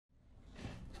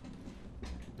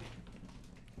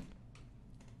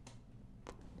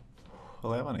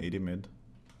Well, I have an 80 mid.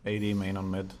 80 main on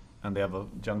mid. And they have a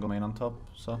jungle main on top,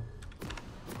 so...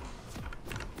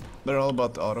 They're all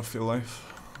about the auto feel life.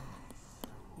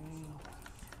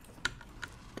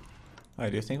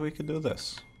 Alright, do you think we could do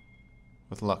this?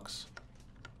 With Lux?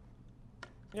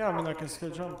 Yeah, I mean I can still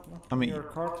jump, no? I mean... Your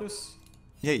Cartus?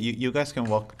 Yeah, you guys can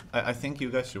walk... I think you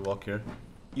guys should walk here.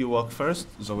 You walk first,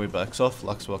 Zoe backs off,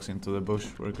 Lux walks into the bush,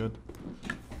 we're good.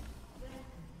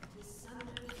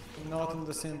 Not on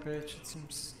the same page, it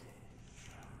seems.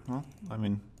 Well, I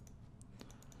mean...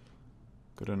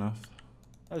 Good enough.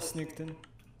 I sneaked in.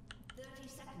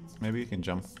 Maybe you can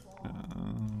jump.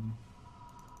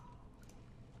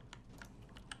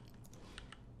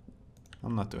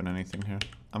 I'm not doing anything here.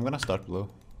 I'm gonna start blue.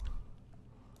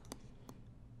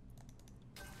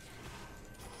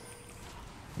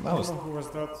 That was... Who was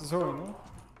that? Zoe, no?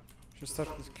 She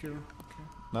started with Q. Okay.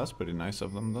 That's pretty nice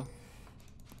of them though.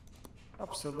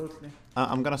 Absolutely.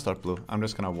 I'm gonna start blue. I'm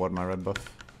just gonna ward my red buff.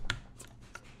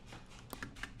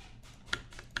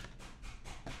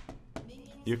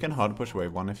 You can hard push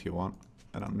wave 1 if you want.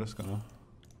 And I'm just gonna...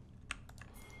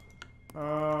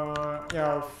 Yeah,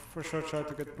 I'll for sure try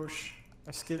to get push.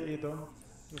 I skill E though,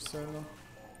 just so you know.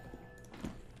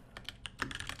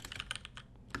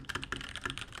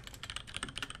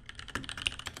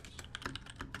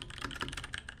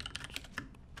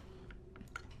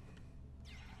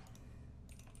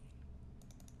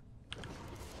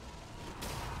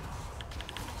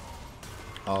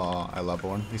 Oh, I love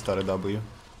one. He started W.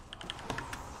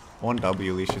 One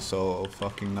W leash is so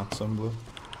fucking nuts on blue.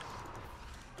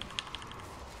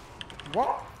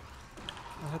 What?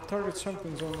 I had target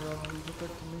champion zone around and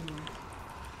detect the minion.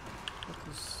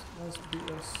 That is nice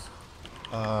BS.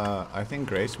 I think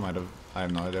Grace might have... I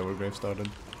have no idea where Graves started.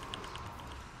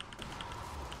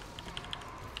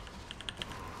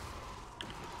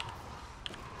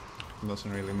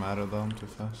 Doesn't really matter though, I'm too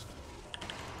fast.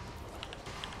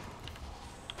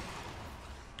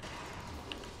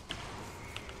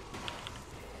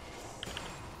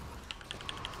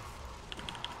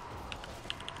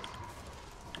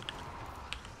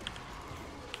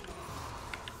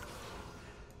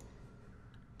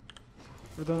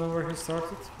 We don't know where he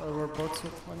started, or where bots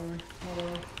it, anyway.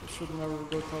 Whatever. We should never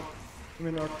go top. I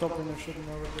mean, our top laner should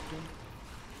never get in.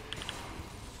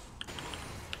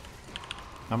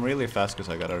 I'm really fast because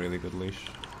I got a really good leash.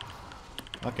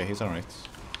 Okay, he's on rates.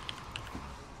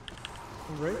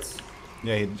 Rates?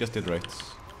 Yeah, he just did rates.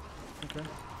 Okay.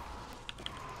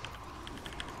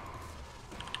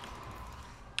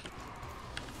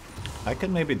 I could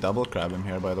maybe double crab him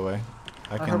here, by the way.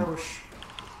 I have can... push.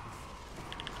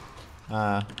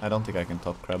 I don't think I can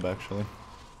top crab actually.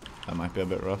 That might be a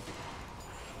bit rough.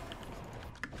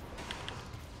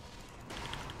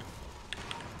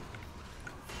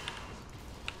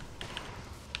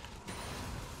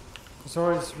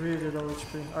 Zoe is really low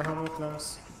HP. I have no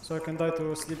plans, so I can die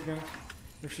to a sleep gank.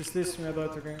 If she sleeps me, I die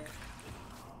to gank.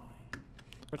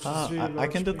 But she's really low I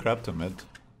can do HP. crab to mid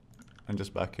and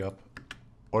just back you up.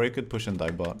 Or you could push and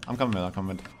die bot. I'm coming mid, I'm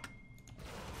coming mid.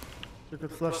 You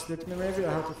could flash sleep me maybe,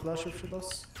 I have to flash if she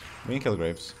does. We can kill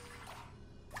Graves.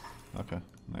 Okay,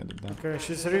 I did that. Okay,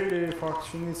 she's really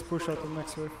fucked. She needs push out the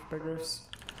next wave by Graves.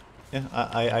 Yeah,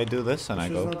 I do this and I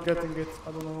go. She's not getting it,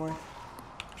 I don't know why.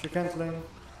 She can't lane.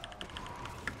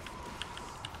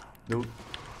 Do...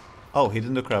 Oh, he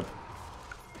didn't do crab.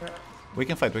 Yeah. We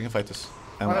can fight this.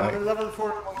 And I have level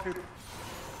 4 in 1 creep.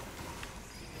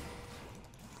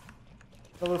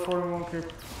 Level 4 in 1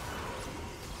 creep.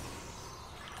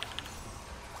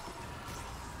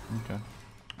 Okay.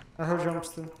 I have jump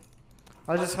still.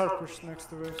 I just hard push next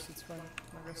to waves, it's fine,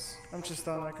 I guess. I'm just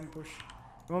down, I can push.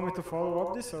 You want me to follow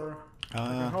up this or I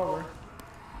can hover?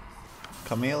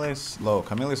 Camille is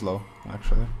low,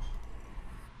 actually.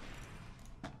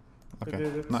 He Okay.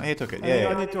 did it. No, he took it.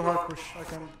 I need to hard push, I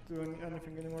can't do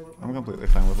anything anymore. I'm completely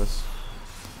fine with this.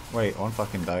 Wait, one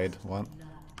fucking died. What?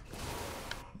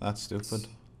 That's stupid.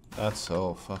 That's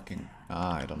so fucking...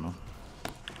 I don't know.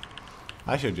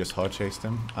 I should just hard chased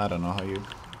him. I don't know how you...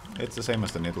 It's the same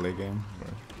as the Italy game,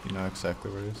 where you know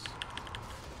exactly where it is.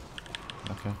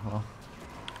 Okay, well...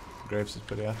 Graves is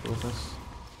pretty happy with this.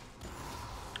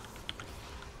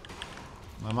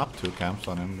 I'm up 2 camps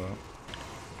on him, but...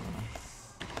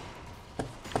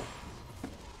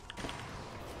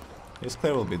 His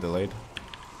clear will be delayed.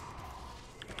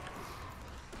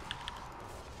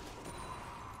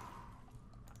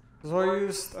 Zoe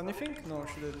used anything? No,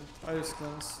 she didn't. I used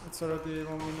cleanse. It's already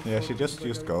 1 minute. Yeah, she just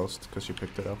used Ghost, because she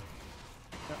picked it up.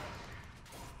 Yeah.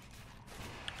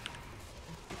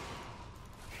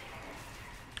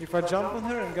 If I jump on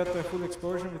her and get a full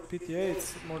explosion with PTA,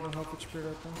 it's more than half HP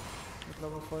right now. at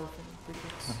level 5 in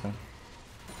pickaxe. Okay.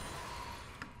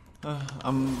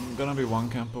 I'm gonna be one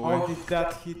camp away. How did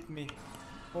that hit me?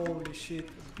 Holy shit,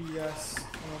 BS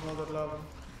on another level.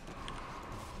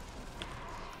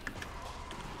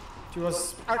 She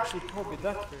was actually probably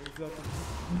that way if that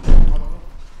I don't know.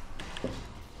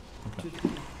 Okay.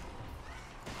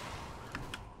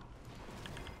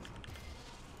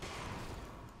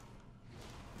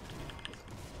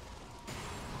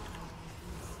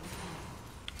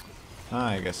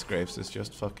 I guess Graves is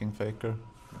just fucking faker.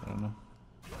 I don't know.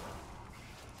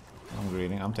 I'm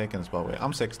greeting. I'm taking the spot away.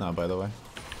 I'm 6 now, by the way.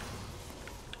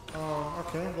 Oh,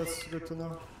 okay, that's good to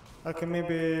know. I can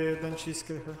maybe then cheese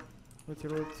kill her with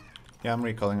your ult. Yeah, I'm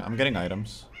recalling. I'm getting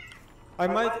items. I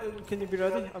might. Can you be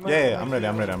ready? I might, Yeah, I'm ready.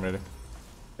 I'm ready. I'm ready.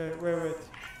 Okay, wait.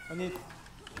 I need.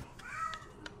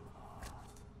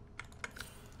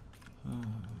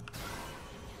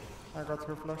 I got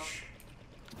her flash.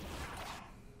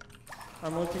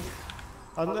 I'm ulting.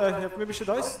 And maybe she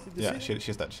dies. Did you Yeah, see?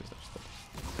 she's dead. She's dead. She's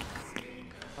dead.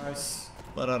 Nice.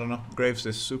 But I don't know. Graves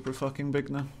is super fucking big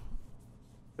now.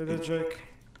 Little Jake.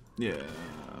 Yeah.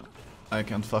 I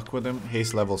can't fuck with him.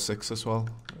 He's level 6 as well.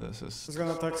 This He's is.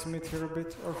 gonna attack Smith here a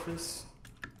bit or freeze.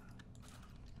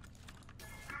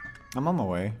 I'm on my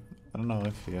way. I don't know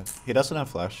if he doesn't have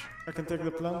flash. I can take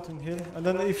the plant and heal. And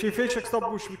then if he face checks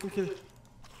top bush, we can kill.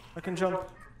 I can jump.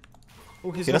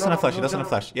 Oh, He doesn't have flash. He doesn't have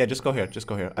flash. Yeah, just go here. Just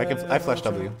go here. I Yeah, I flash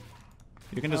no W. jump.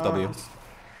 You can just W.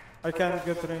 I can't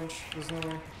get range. There's no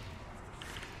way.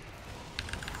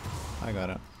 I got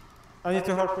it. I need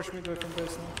to hard push mid away from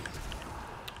base now.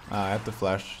 I have to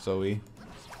flash Zoe.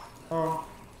 Oh,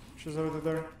 she's already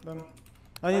there. Then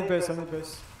I need base. I need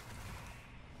base.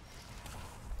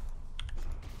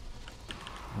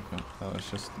 Okay, that was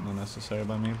just unnecessary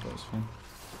by me, but it's fine.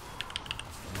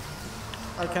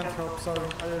 I can't help. Sorry,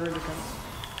 I really can't.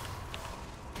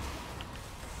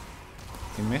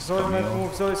 He missed Zoe might Camille.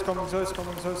 move. Zoe's coming. Zoe's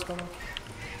coming. Zoe's coming.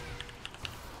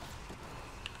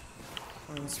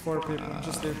 Oh, it's 4 people.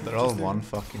 Just leave. They're all just leave. one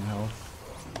fucking health.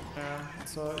 Yeah,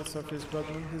 it's okay, it's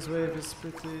Bloodman. His wave is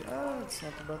pretty. It's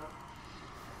not too bad.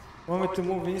 Want me to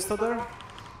move insta there?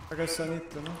 I guess I need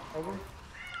to, no? Over?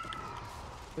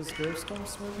 His Graves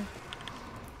comes, maybe?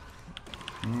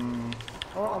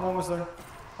 Oh, I'm almost there.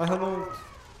 I have no ult.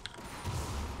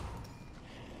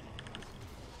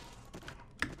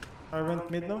 I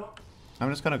went mid now. I'm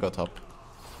just gonna go top.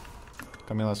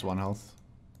 Camilla's 1 health.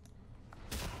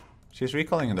 She's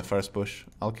recalling in the first bush.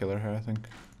 I'll kill her here, I think.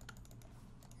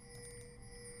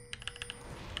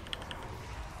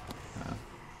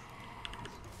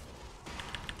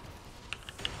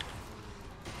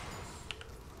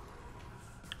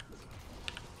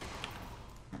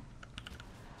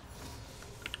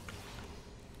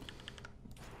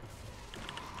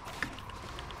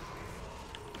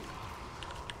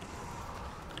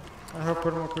 I hope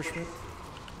Perma push me.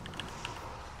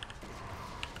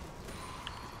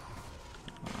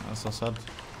 As I said,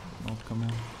 not come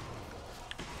in.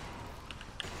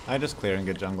 I just clear and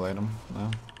get jungle item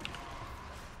now.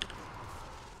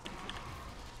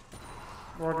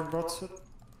 Warding bot set.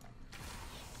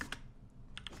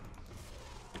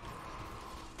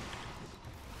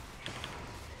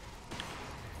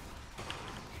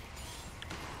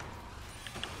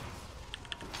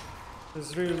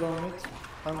 He's really low mid.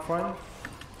 I'm fine.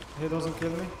 He doesn't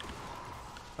kill me.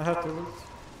 I have to ult.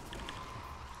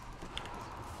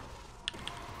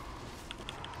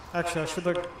 Actually, I should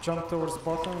have jumped towards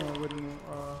bottom and I wouldn't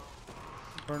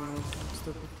burn ult. I'm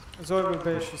stupid. Zoe will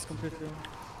base, she's completely on.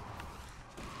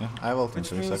 Yeah, I have ult in Which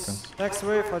 3 means seconds. next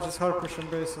wave I just hard push on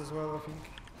base as well, I think.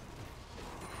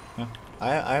 Yeah,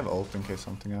 I have ult in case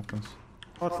something happens.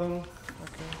 Bottom, okay.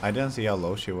 I didn't see how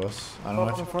low she was. I don't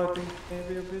know. Bottom fighting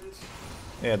maybe a bit.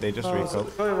 Yeah, they just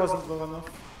recalled. Zoe wasn't low enough.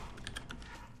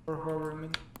 Or whoever, I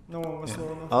mean. No one was Yeah.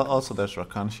 low enough. Also, there's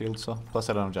Rakan shield, so plus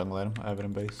I don't have jungle item. I have it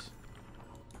in base.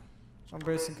 I'm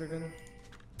basing again.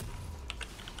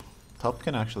 Top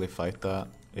can actually fight that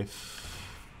if.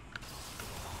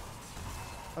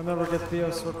 I never get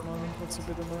PS work money, that's a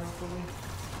bit annoying for me.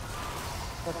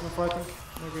 Bottom fighting,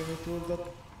 maybe I need to ult that.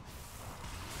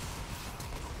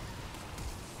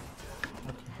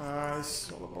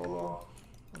 Nice, all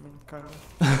I mean, kinda.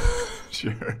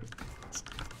 Sure.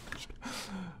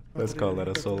 Let's call that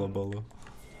a solo bolo.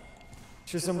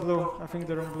 She's on blue, I think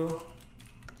they're on blue.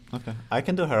 Okay, I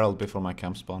can do Herald before my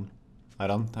camp spawn. I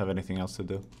don't have anything else to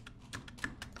do.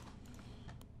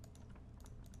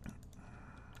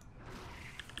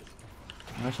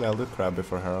 Actually, I'll do Crab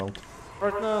before Herald.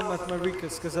 Right now I'm at my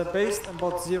weakest, because I based and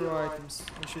bought 0 items.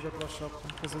 And she got rushed up,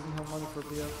 because I didn't have money for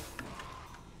BF.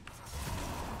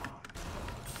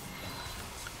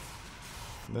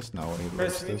 There's no way he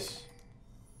Graves loses weak. this.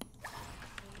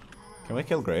 Can we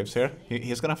kill Graves here?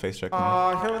 He's gonna face check me.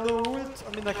 I have no ult. I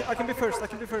mean, I can be first. I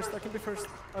can be first.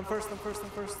 I'm first.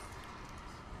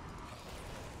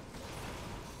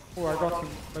 Oh, I got him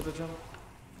by the jump.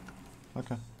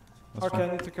 Okay. That's Okay, fine.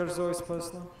 I need to catch Zoe's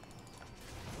pulse now.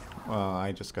 Well,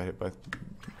 I just got hit by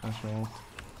Asher ult.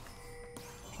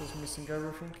 She's missing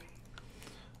everything.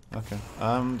 Okay.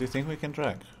 Do you think we can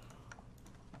drag?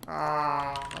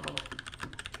 I don't know.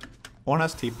 Ornn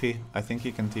has TP. I think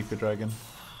he can TP dragon.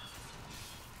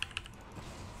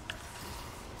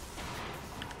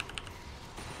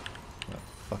 That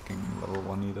fucking level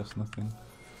 1 E does nothing.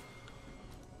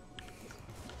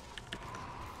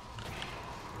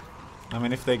 I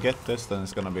mean, if they get this, then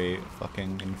it's gonna be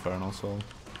fucking Infernal Soul.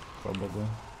 Probably.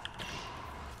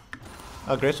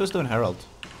 Oh, Graves was doing Herald.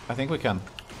 I think we can.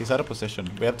 He's out of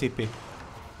position. We have TP.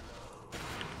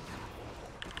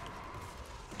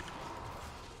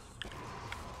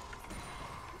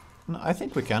 No, I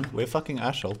think we can. We have fucking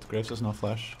Ash ult. Graves has no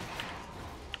flash.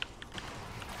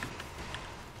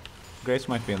 Graves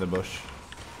might be in the bush.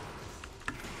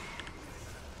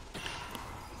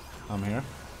 I'm here.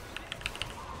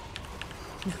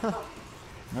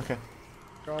 Okay.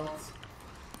 God.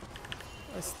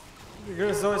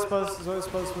 Zoe's pulse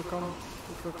will come.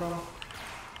 It will come.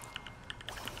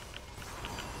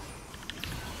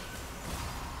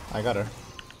 I got her.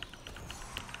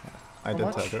 I How did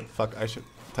much? tag her. Fuck, I should...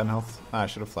 10 health. Ah, I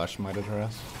should have flash mited her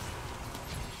ass.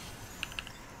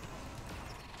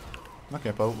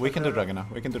 Okay, but we can do dragon now.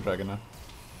 We can do dragon now.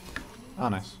 Oh,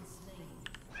 nice.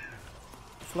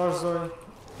 Flash Zoe.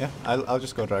 Yeah, I'll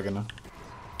just go dragon now.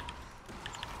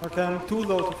 Okay, I'm too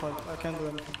low to fight. I can't do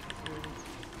anything.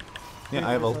 Yeah,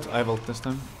 I have ult this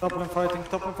time. Top lane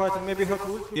fighting. Maybe her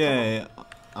ult? Yeah.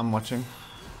 I'm watching.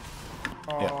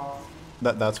 Oh,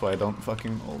 Yeah. That's why I don't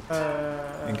fucking ult.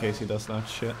 In case he does that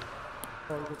shit.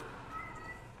 oh, good.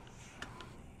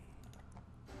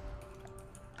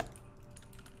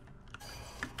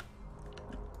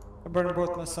 I burned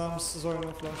both my Psalms, Zoe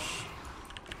no flash.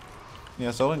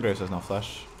 Yeah, so when Graves has no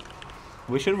flash.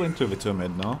 We should win 2v2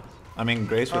 mid, no? I mean,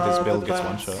 Graves with this build gets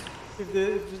one shot. If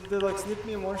they like snip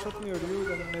me and one shot me or you,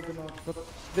 then maybe not. But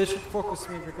they should focus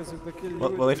me because if they kill you...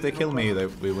 Well, if they kill me,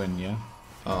 we win, yeah?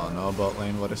 Oh no, bot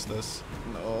lane, what is this?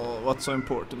 No, what's so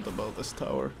important about this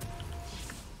tower?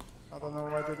 I don't know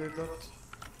why they did that.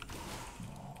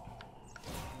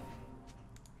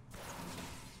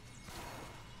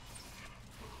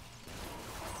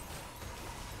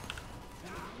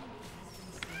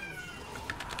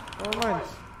 Never mind.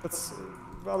 That's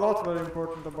a lot very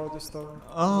important about this tower.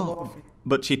 Oh,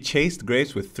 but she chased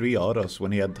Graves with 3 autos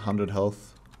when he had 100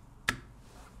 health.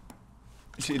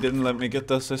 She didn't let me get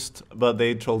the assist, but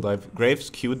they troll dive. Graves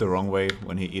queued the wrong way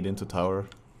when he eat into tower.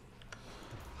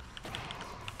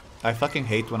 I fucking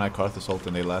hate when I Karthus ult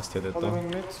and they last hit it though.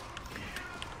 Following mid.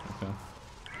 Okay.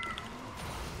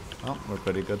 Oh, we're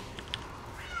pretty good.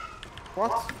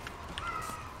 What?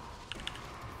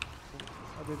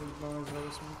 I didn't know it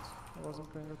was mid. I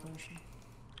wasn't paying attention.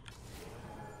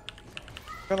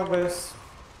 Gonna base.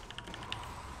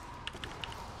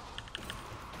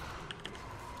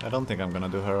 I don't think I'm gonna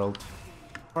do Herald.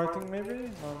 Fighting maybe?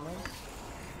 No, no.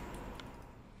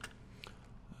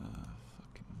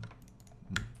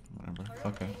 Whatever.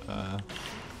 Okay.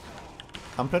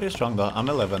 I'm pretty strong though. I'm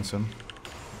 11 soon.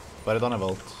 But I don't have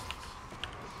ult.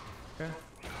 Okay.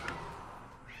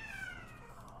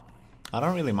 I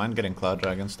don't really mind getting Cloud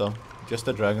Dragons though. Just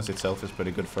the dragons itself is pretty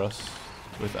good for us.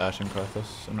 With Ashe and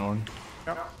Karthus and Ornn.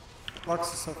 Yeah.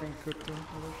 Lux is I think good too.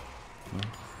 Yeah.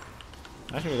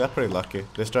 Actually, we got pretty lucky.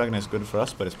 This dragon is good for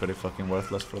us, but it's pretty fucking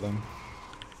worthless for them.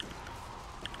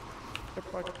 Yep,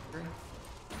 I agree.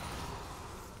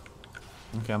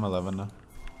 Okay, I'm 11 now.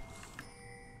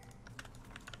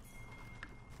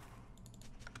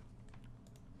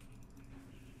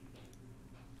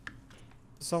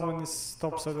 Someone is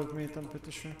topside of me, I'm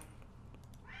pretty sure.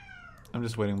 I'm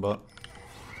just waiting bot.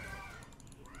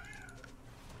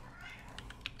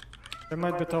 There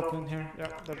might be top in here. Yeah,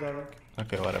 they're diving.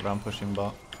 Okay, whatever, I'm pushing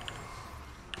bot.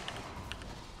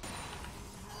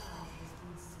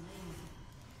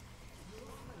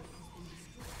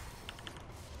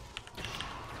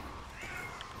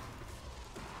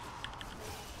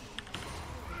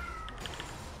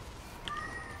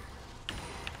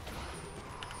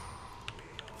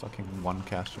 Fucking one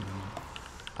cast from him.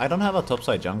 I don't have a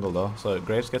topside jungle though, so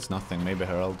Graves gets nothing, maybe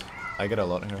Herald. I get a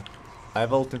lot here. I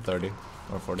have ult in 30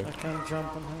 or 40. I can't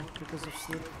jump on him because of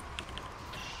sleep.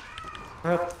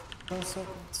 I have 10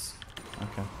 seconds.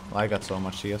 Okay, well, I got so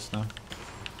much CS now.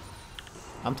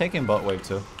 I'm taking bot wave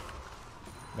too.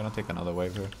 I'm gonna take another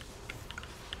wave here.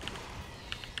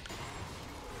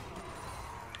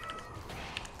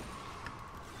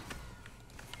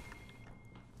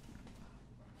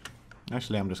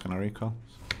 Actually, I'm just gonna recall.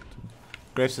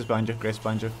 Graves is behind you. Graves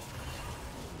behind you.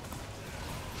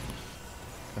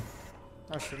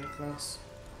 I shouldn't glance.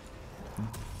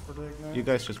 For the ignite. You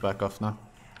guys just back off now.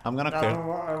 I'm gonna clear.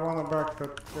 I wanna back,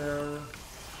 but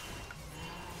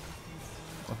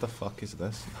What the fuck is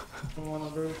this? don't wanna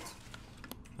do it.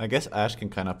 I guess Ash can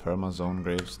kind of perma zone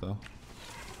Graves though.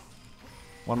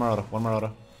 One more auto. One more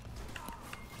auto.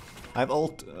 I have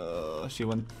ult. She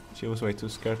was way too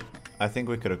scared. I think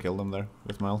we could have killed him there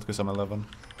with my ult because I'm 11.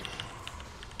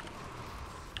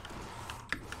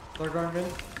 They're going in.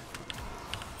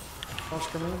 Flash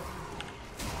coming.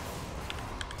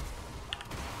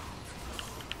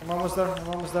 I'm almost there. I'm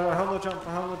almost there. I have no jump.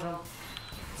 I have no jump.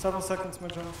 7 seconds my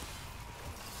jump.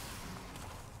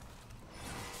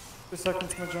 2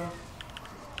 seconds my jump.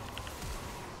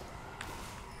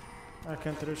 I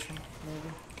can't reach him.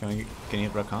 Maybe. Can you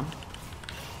hit Rakan?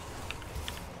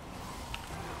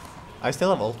 I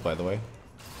still have ult, by the way.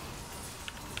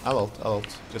 I'll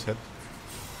ult. Just hit.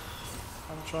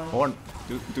 I'm trying. Or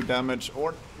do damage,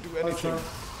 or do anything.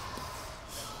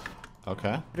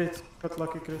 Okay. Crit. Got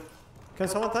lucky crit. Can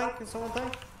someone tank? Can someone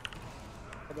tank?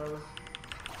 Whatever.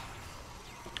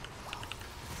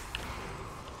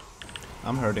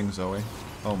 I'm hurting Zoe.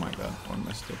 Oh my god, one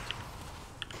missed it.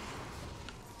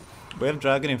 We have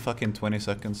Dragon in fucking 20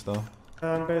 seconds though.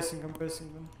 I'm basing them.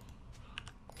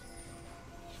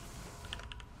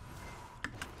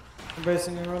 I'm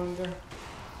basing and running there.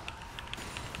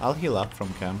 I'll heal up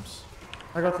from camps.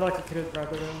 I got lucky crit by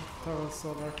the way. That was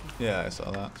so lucky. Yeah, I saw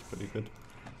that. It's pretty good.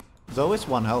 Zoe's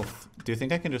 1 health. Do you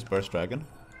think I can just burst Dragon?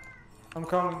 I'm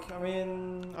coming. I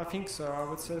mean, I think so. I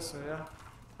would say so, yeah.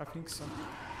 I think so.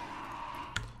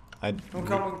 I'm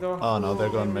coming though. Oh no, they're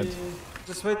going mid.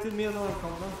 Just wait till me and Nolan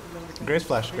come, no? And then we can Grace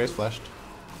flash, Grace flashed.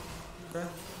 Okay.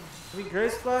 We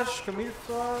Grace flash, Camille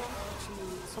flash.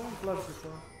 Actually, someone flashed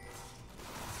before.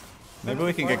 Maybe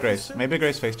we can get Grace. Maybe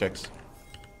Grace face checks.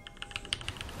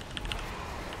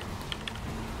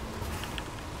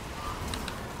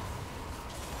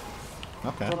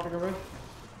 Okay. Jumping away.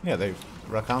 Yeah, they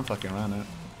Rakan fucking ran it.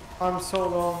 I'm so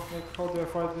low. Like, how do I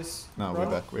fight this? No,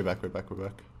 Run? we're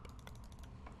back.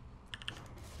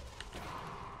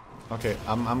 Okay,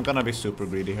 I'm gonna be super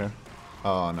greedy here.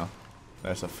 Oh no.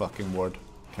 There's a fucking ward.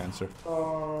 Cancer.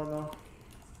 Oh no.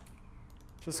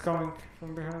 Just coming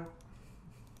from behind.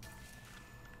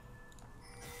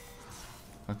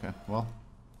 Okay, well.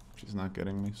 She's not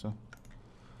getting me, so.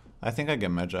 I think I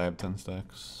get Magi, I have 10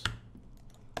 stacks.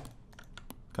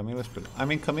 Camille's pretty... I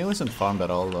mean, Camille isn't farmed at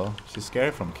all though. She's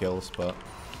scary from kills, but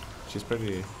she's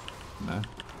pretty... Nah.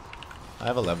 I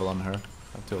have a level on her.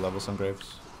 I have 2 levels on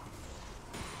Graves.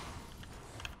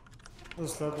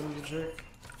 Just level the Jake.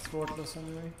 It's worthless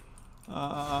anyway.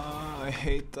 I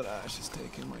hate that Ash is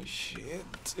taking my shit.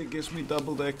 It gives me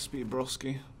double the XP,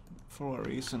 broski. For a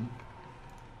reason.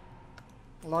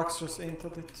 Lux just aimed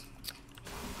at it.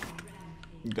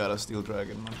 Gotta steal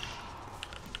Dragon, man.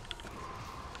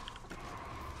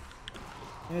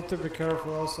 You need to be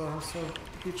careful also, so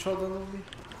each other on me.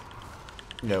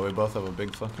 Yeah, we both have a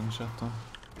big fucking shot though.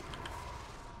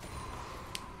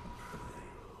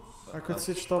 I could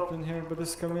switch top in here, but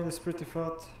this Camille is pretty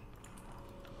fat.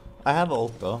 I have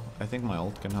ult though. I think my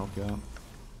ult can help you out.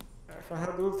 If I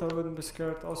had ult, I wouldn't be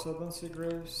scared. Also, I don't see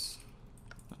Graves.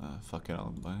 Fuck it,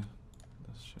 I'll buy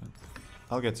this shit.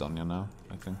 I'll get Zonya now,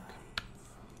 I think.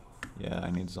 Yeah,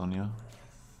 I need Zonya.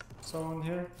 Someone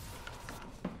here.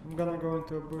 I'm gonna go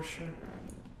into a bush here.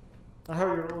 I have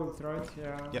your ult, right?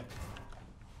 Yeah. Yep.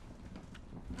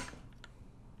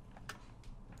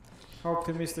 How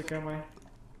optimistic am I?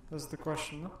 That's the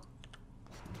question, no?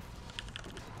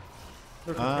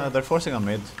 Look at her. They're forcing on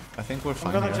mid. I think we're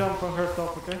fine I'm gonna here. jump on her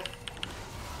top, okay?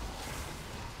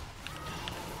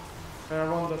 Yeah, I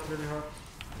want that really hard.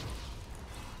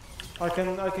 I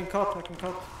can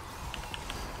cut.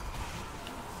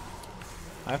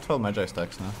 I have 12 Magi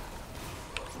stacks now.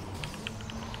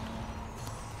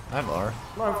 I have R.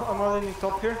 No, I'm already in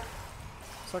top here.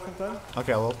 Second time.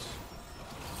 Okay, I'll ult.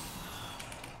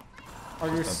 Are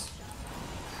you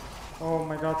oh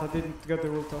my god, I didn't get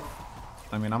the ult off.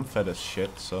 I mean, I'm fed as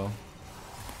shit, so...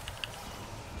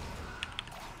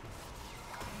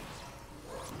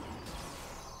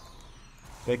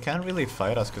 They can't really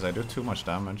fight us because I do too much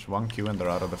damage. 1 Q and they're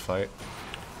out of the fight.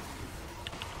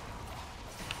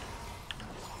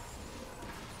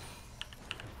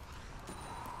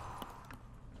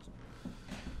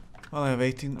 Well, I have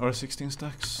 18 or 16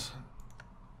 stacks.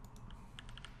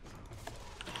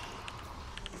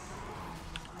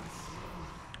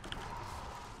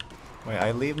 Wait,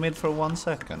 I leave mid for 1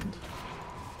 second.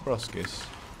 Broskis.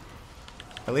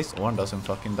 At least Ornn doesn't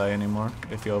fucking die anymore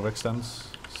if he overextends.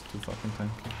 It's too fucking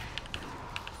tanky.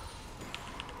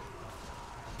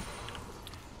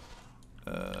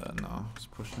 No, it's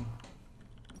pushing.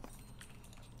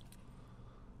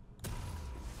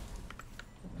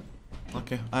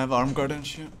 Okay, I have arm guard and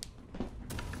shit.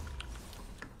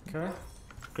 Okay.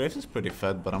 Graves is pretty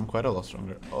fed, but I'm quite a lot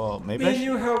stronger. Oh, maybe Me and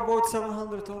you have about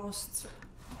 700 almost.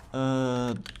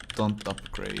 Don't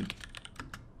upgrade.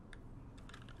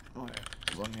 Oh yeah,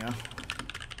 Zonya.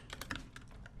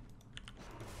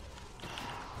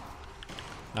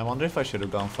 I wonder if I should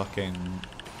have gone fucking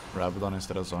Rabadon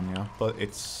instead of Zonya, but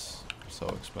it's so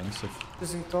expensive.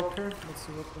 Using top here, let's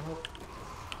see what the hell.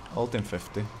 Ult in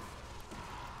 50.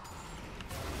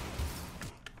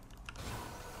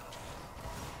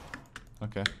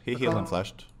 Okay, he healed and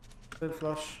flashed. They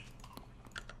flash.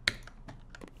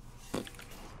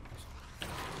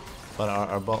 But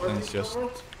our bot lane is just... I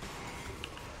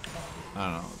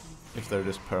don't know if they're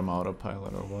just perma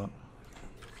autopilot or what.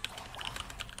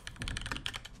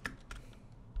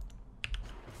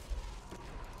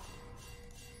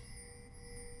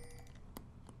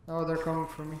 Oh, they're coming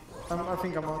for me. I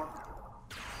think I'm out.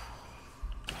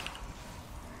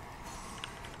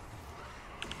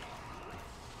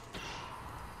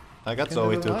 I got Can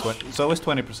Zoe they do to dash? 20. Zoe's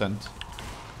 20%.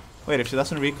 Wait, if she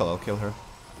doesn't recall, I'll kill her.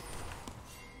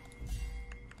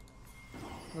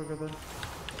 Look at that.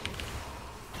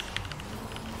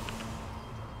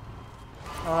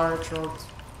 I trolled.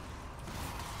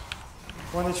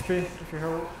 1 HP if you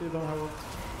have, you don't have it.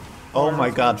 Oh my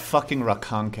god, fucking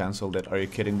Rakan cancelled it. Are you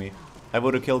kidding me? I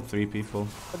would have killed 3 people.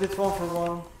 I did 1 for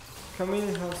 1.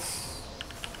 Camille has...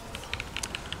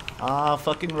 Ah,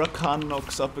 fucking Rakan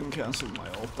knocks up and cancelled my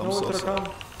ult. I'm no so sorry.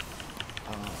 Rakan.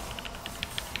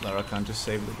 Rakan just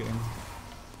saved the game.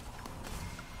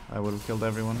 I would have killed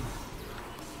everyone.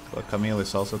 But Camille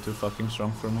is also too fucking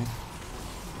strong for me.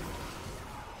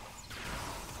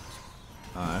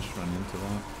 Ah, Ash ran into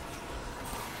that.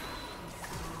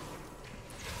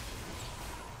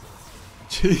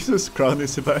 Jesus, Crown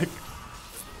is back.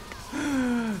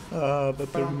 Ah,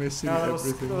 but they're missing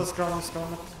everything. That was Crown.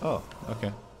 Oh,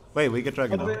 okay. Wait, we get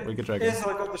Dragon now. We get Dragon. Yes,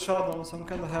 I got the shotgun, so I'm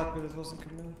kinda happy it wasn't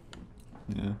Camille.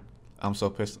 Yeah. I'm so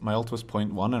pissed. My ult was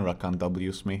 0.1 and Rakan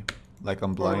W's me. Like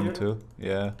I'm blind too.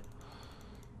 Yeah.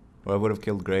 Or I would have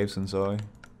killed Graves and Zoe.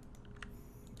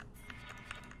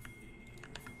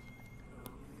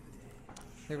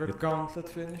 They were gauntlet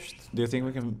finished. Do you think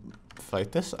we can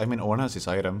fight this? I mean, Ornn has his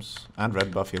items. And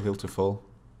red buff, he'll heal to full.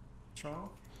 Try.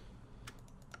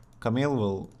 Camille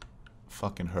will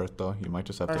fucking hurt though. You might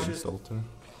just have to Actually- insult her.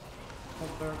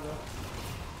 Not there,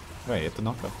 though. Wait, hit the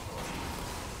knockup.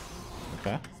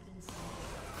 Okay.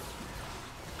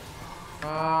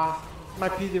 My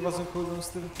PD wasn't cooldown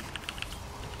still.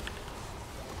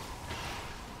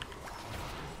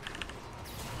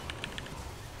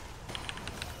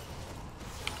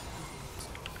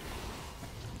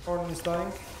 Ornn is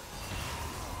dying.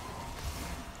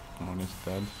 Ornn is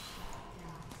dead.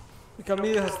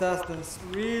 Camille has that dance.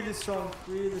 Really strong,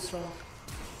 really strong.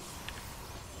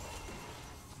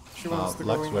 She wants to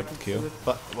go Lux in wet and Q. kill it.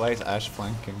 But why is Ash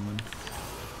flanking man?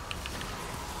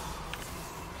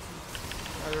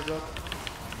 I heard that.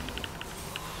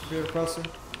 Beer closer.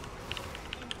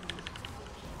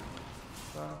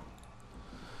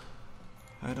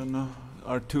 I don't know.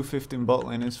 Our 215 bot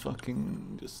lane is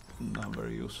fucking just not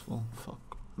very useful.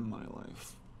 Fuck my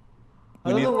life.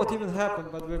 I don't know what even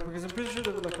happened, by the way, because I'm pretty sure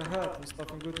there was like a hat and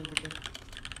stuff and good in the game.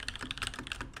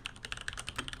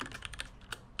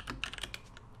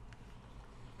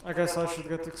 I guess I should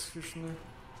get Executioner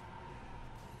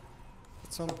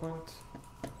at some point.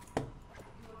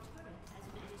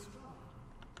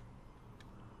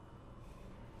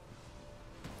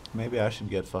 Maybe I should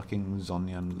get fucking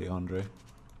Zonya and Leandre.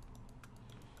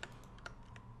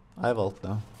 I have ult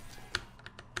now.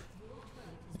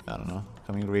 I don't know.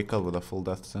 Coming recall with a full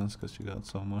death sense because she got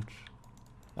so much.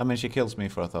 I mean, she kills me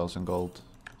for 1,000 gold,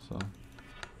 so.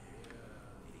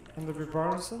 And the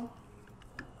Barnson?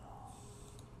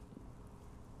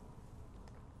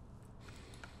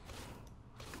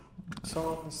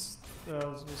 So,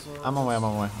 I'm on my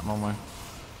way.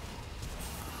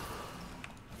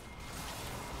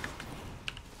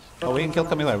 Oh, we can kill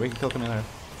Camilla.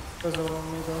 There's a one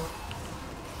on me though.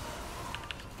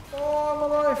 Oh, I'm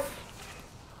alive!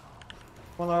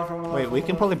 I'm alive. Wait, we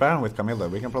can probably Baron with Camilla.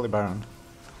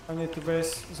 I need to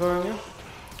base. Zoe on you?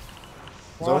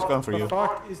 Zoe's going for you. What the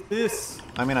fuck is this?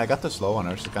 I mean, I got the slow on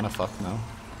her. She's kinda fucked now.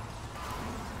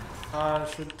 I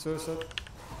should suicide.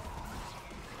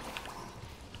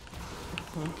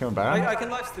 Can we Baron? I can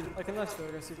lifesteal. I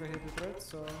guess if I hit it, right?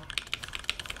 So.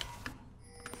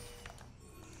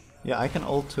 Yeah, I can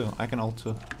ult too.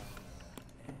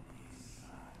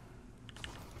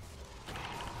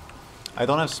 I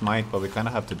don't have smite, but we kind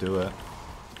of have to do it.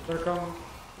 They're coming.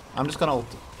 I'm just gonna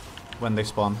ult when they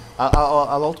spawn.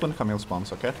 I'll ult when Camille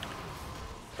spawns, okay?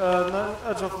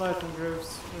 Edge of Night and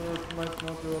Graves. It might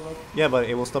not do a lot. Yeah, but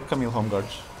it will stop Camille home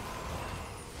guards.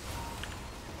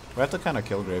 We have to kind of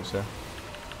kill Graves here.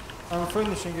 I'm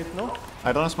finishing it, no?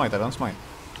 I don't smite.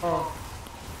 Oh.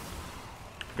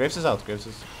 Graves is out.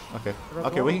 Okay.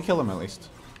 Okay, we can kill him at least.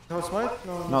 No smite?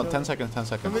 No. No, 10 seconds.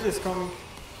 Camille is coming.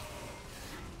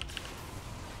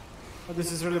 Oh,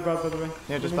 this is really bad, by the way.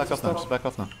 Yeah, just back off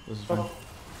now. This is fine.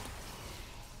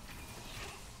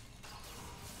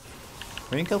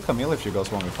 We can kill Camille if she goes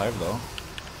 1v5 though.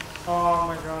 Oh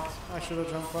my god, I should have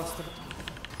jumped faster.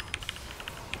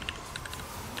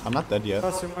 I'm not dead yet.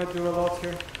 Plus, you might do a lot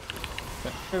here.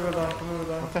 Okay. Camille will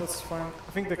die. Okay. That's fine.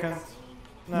 I think they can't.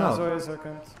 No. Zoe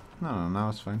can't. No, now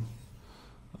it's fine.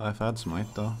 I've had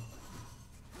smite though.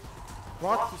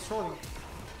 What? He's trolling.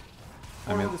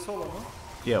 I mean, the solo, no?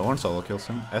 yeah, Ornn solo kills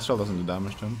him. Ezreal doesn't do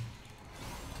damage to him.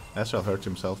 Ezreal hurts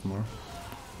himself more.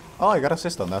 Oh, I got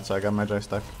assist on that, so I got Magi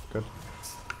stack. Good.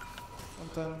 And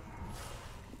then...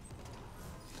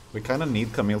 We kinda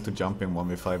need Camille to jump in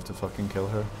 1v5 to fucking kill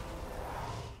her.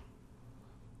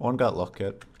 Ornn got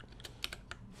Locket.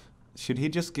 Should he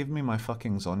just give me my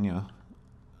fucking Zhonya?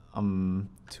 I'm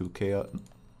 2k.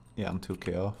 Yeah, I'm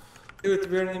 2k off.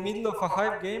 Dude, we're in the middle of a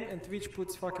hype game and Twitch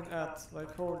puts fucking ads.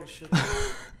 Like, holy shit.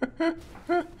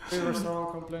 We were so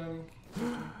complaining.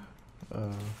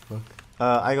 Fuck.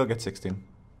 I go get 16.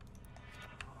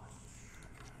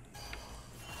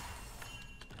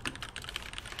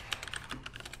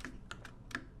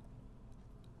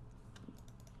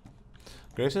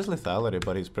 Graves is lethality,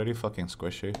 but he's pretty fucking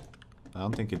squishy. I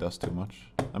don't think he does too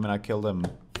much. I mean, I killed him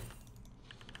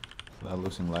without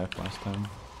losing life last time.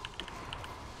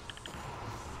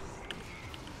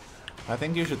 I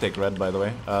think you should take red, by the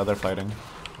way. They're fighting.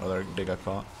 Or they got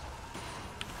caught.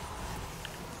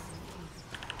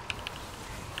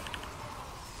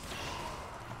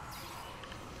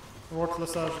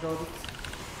 Worthless Ash got it.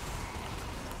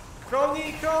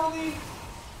 Crowley!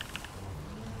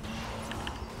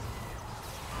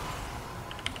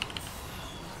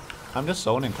 I'm just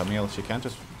zoning Camille. She can't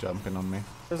just jump in on me.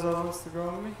 There's others to go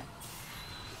on me.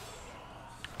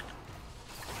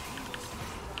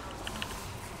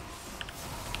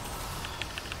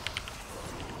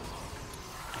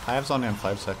 I have Zhonya in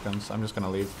 5 seconds. I'm just gonna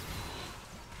leave.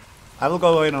 I will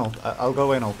go away and ult. I'll go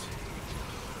away and ult.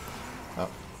 Oh.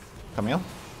 Camille?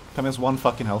 Camille's 1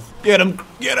 fucking health. Get him!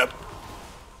 Get him!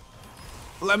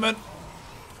 Lemon!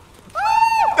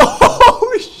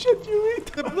 Holy shit, you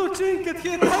eat! The blue trinket!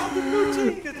 He attacked the blue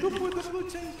trinket! Who put the blue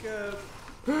trinket?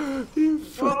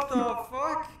 What the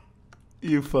fuck?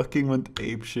 You fucking went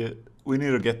ape shit. We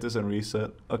need to get this and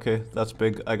reset. Okay, that's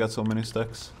big. I got so many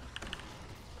stacks.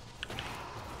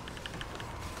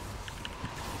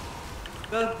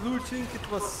 That blue trinket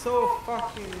was so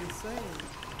fucking insane.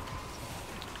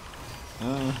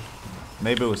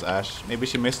 Maybe it was Ashe. Maybe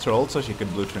she missed her ult so she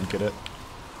could blue trinket it.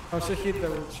 Oh, she hit the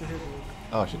ult, she hit it.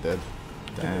 Oh, she did.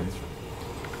 Damn.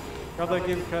 Gotta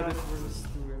give credit for this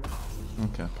doing.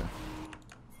 Okay.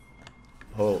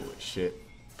 Holy shit.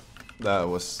 That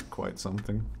was quite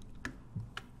something.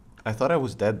 I thought I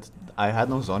was dead. I had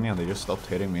no Zhonya and they just stopped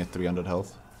hitting me at 300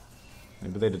 health.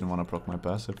 Maybe they didn't want to proc my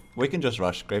passive. We can just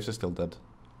rush. Graves is still dead.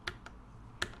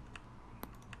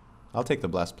 I'll take the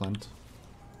blast plant.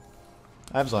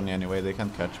 I have Zhonya anyway, they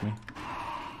can't catch me.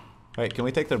 Wait, can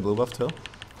we take their blue buff too?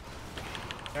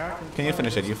 Yeah, Can you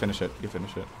finish it? You finish it.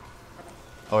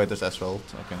 Oh wait, there's Ezreal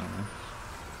ult. Okay, never mind.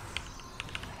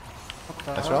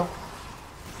 Ezreal?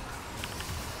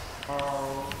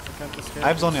 Oh, I can't escape. I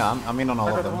have Zhonya, I'm in on all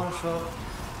I of got them. one shot.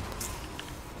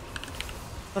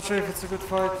 Not sure if it's a good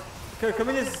fight. Okay,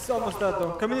 Camille is almost dead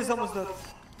though.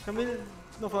 Camille,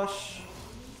 no flash.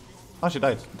 Oh, she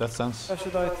died. That sense. Yeah, she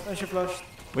died, and she flashed.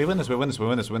 We win this. They're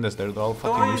all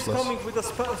fucking Dori is useless. coming with the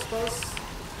spells.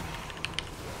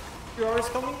 QR is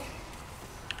coming.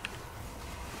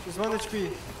 She's 1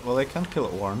 HP. Well, they can't kill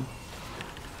Ornn.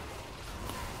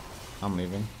 I'm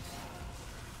leaving.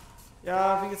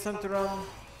 Yeah, I think it's time to run.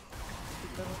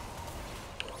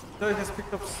 Dori has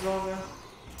picked up Zhonya.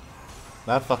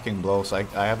 That fucking blows. I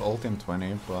have ult in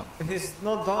 20, but... He's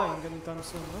not dying anytime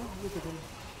soon, no? Look at him.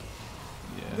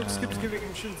 Luke keeps Yeah. giving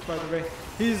him shields, by the way.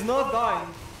 He's not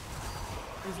dying.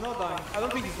 I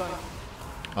don't think he's dying.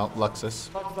 Oh, Luxus.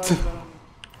 Not dying, then.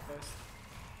 Yes.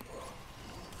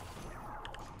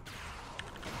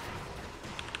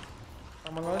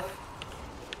 I'm alive.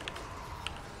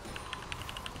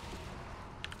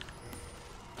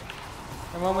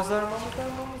 I'm almost there, I'm almost there,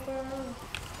 I'm almost there.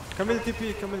 Camille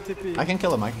TP, Camille TP. I can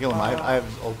kill him, I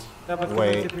have ult. Yeah, but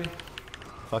Wait. Camille TP.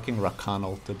 Fucking Rakan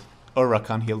ulted. Or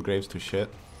Rakan healed Graves to shit.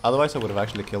 Otherwise I would have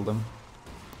actually killed him.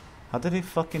 How did he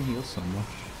fucking heal so much?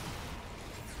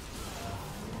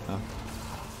 Oh.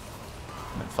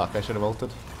 Fuck, I should have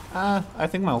ulted. I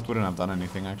think my ult wouldn't have done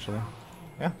anything actually.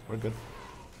 Yeah, we're good.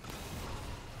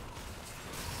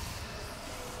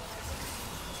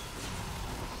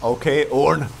 Okay,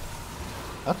 Ornn.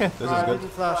 Okay, this is I good.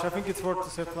 didn't flash. I think it's worth to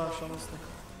say flash, honestly.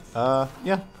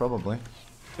 Yeah, probably.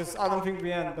 Because I don't think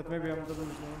we end, but maybe I'm doing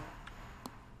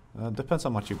it. Depends how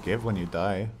much you give when you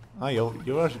die. Ah,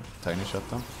 you are tiny shot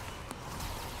though.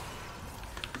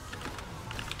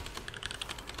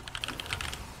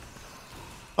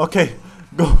 Okay,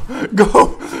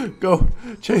 go, go,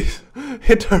 chase,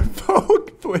 hit her,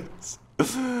 poke, twins.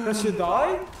 Does she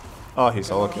die? Oh, he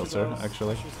solo Okay, kills she her, does.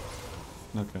 actually. She's-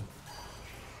 Okay.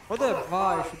 What do I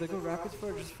buy? Should I go rapid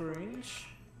fire just for range?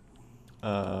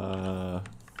 I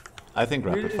think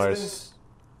rapid Really, fire is is...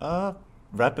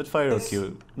 rapid fire or Is-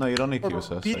 Q? No, you don't need Or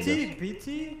Qs, I BT? guess.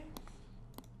 BT?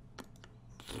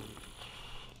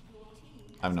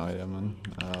 I have no idea, man.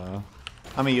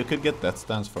 I mean, you could get Death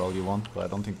Stance for all you want, but I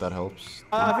don't think that helps.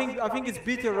 I think it's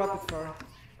BT or rapid fire.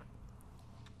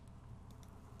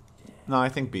 No, I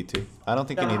think BT. I don't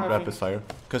think you Yeah, need I rapid think- fire.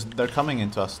 Because they're coming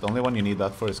into us. The only one you need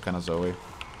that for is kind of Zoe.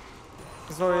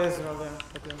 It's very easy, well, yeah.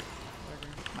 But yeah, I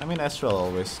agree. I mean, Ezreal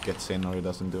always gets in or he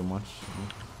doesn't do much.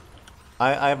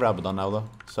 I have Rabadon now though,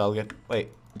 so I'll get... Wait,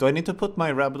 do I need to put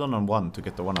my Rabadon on 1 to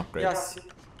get the 1 upgrade? Yes,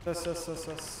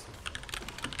 yes.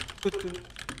 Good.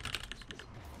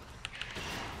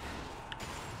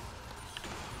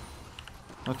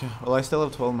 Okay, well I still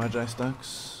have 12 Magi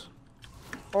stacks.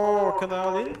 Oh, can I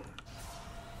all in?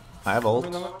 I have ult.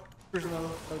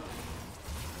 Original.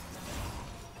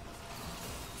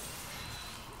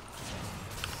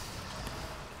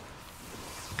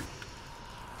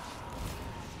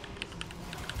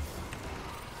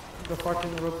 The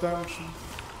fucking redemption.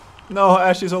 No,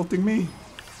 Ashe is ulting me.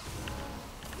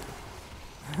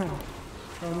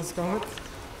 On this comet.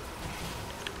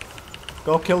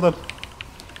 Go kill them.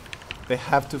 They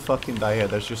have to fucking die here.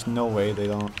 There's just no way they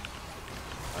don't.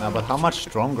 Nah, but how much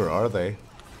stronger are they?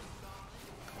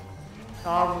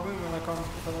 Ah, we're winning when I come.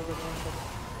 If I don't get one shot.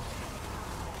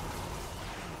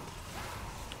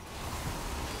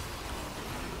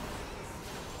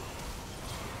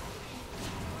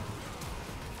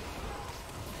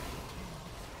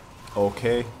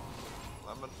 Okay.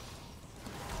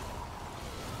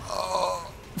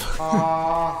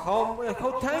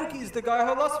 How tanky is the guy?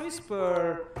 How last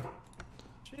whisper?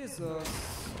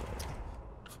 Jesus.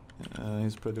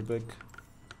 He's pretty big.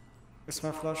 It's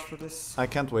my flash for this. I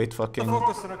can't wait fucking...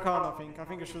 Focus on Rakan, I think. I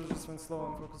think I should have just went slow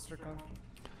and focus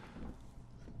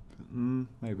Rakan.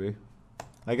 Maybe.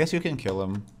 I guess you can kill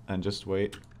him and just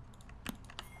wait.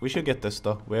 We should get this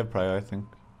though. We have Prio, I think.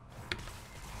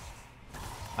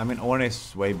 I mean, Ornn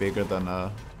is way bigger than...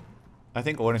 I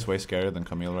think Ornn is way scarier than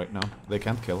Camille right now. They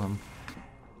can't kill him.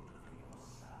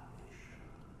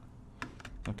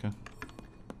 Okay.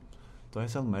 Do I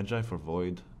sell Magi for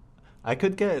Void? I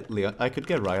could get I could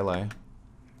get Rylai.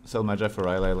 Sell Magi for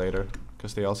Rylai later,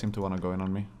 because they all seem to want to go in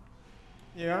on me.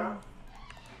 Yeah.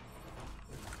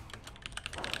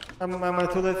 Am I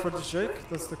too late for the Jake?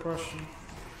 That's the question.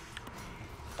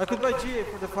 I could buy GA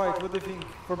for the fight. What do you think?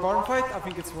 For barn fight, I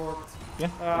think it's worth. Yeah.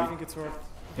 I think it's worth.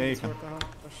 Yeah, you It's can.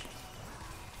 worth,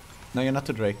 No, you're not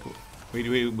to Drake.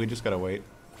 We just gotta wait.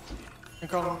 I'm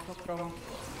coming. I'm coming.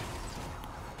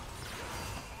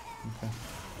 Okay.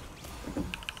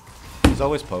 He's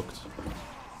always poked.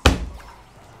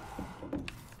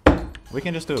 We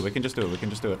can just do it. We can just do it. We can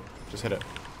just do it. Just hit it.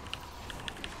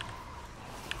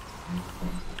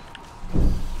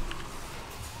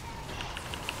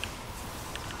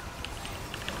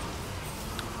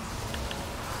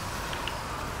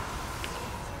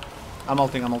 I'm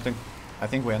ulting, I'm ulting. I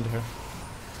think we end here.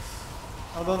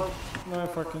 I don't know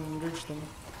if I can reach them.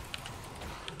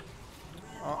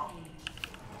 Oh.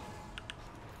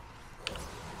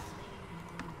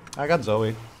 I got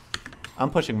Zoe. I'm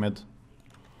pushing mid.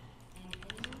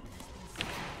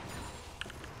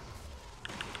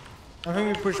 I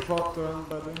think we push bot to end,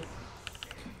 by the way.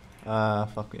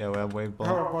 Fuck, yeah, we have wave How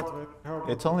ball. about wait? How about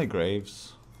It's only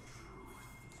Graves.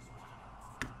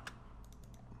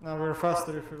 Now we're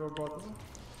faster if we go bot.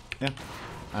 Yeah,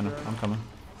 I know, I'm coming.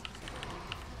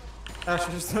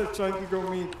 Actually, she's trying to go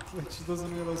mid. Like she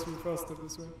doesn't realize we're faster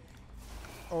this way.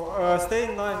 Oh,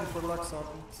 stay in line for Lux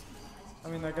Ardent. I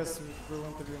mean, I guess we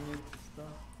want to be mid. So.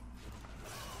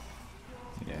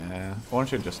 One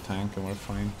should just tank and we're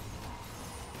fine.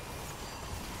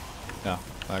 Yeah,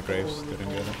 that Graves didn't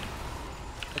get it.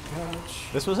 Damage.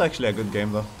 This was actually a good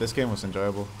game though. This game was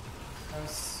enjoyable.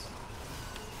 Nice.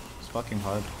 It's fucking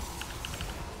hard.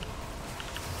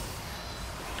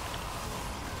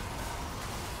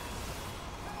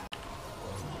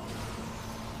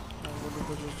 I'm really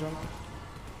good with jump.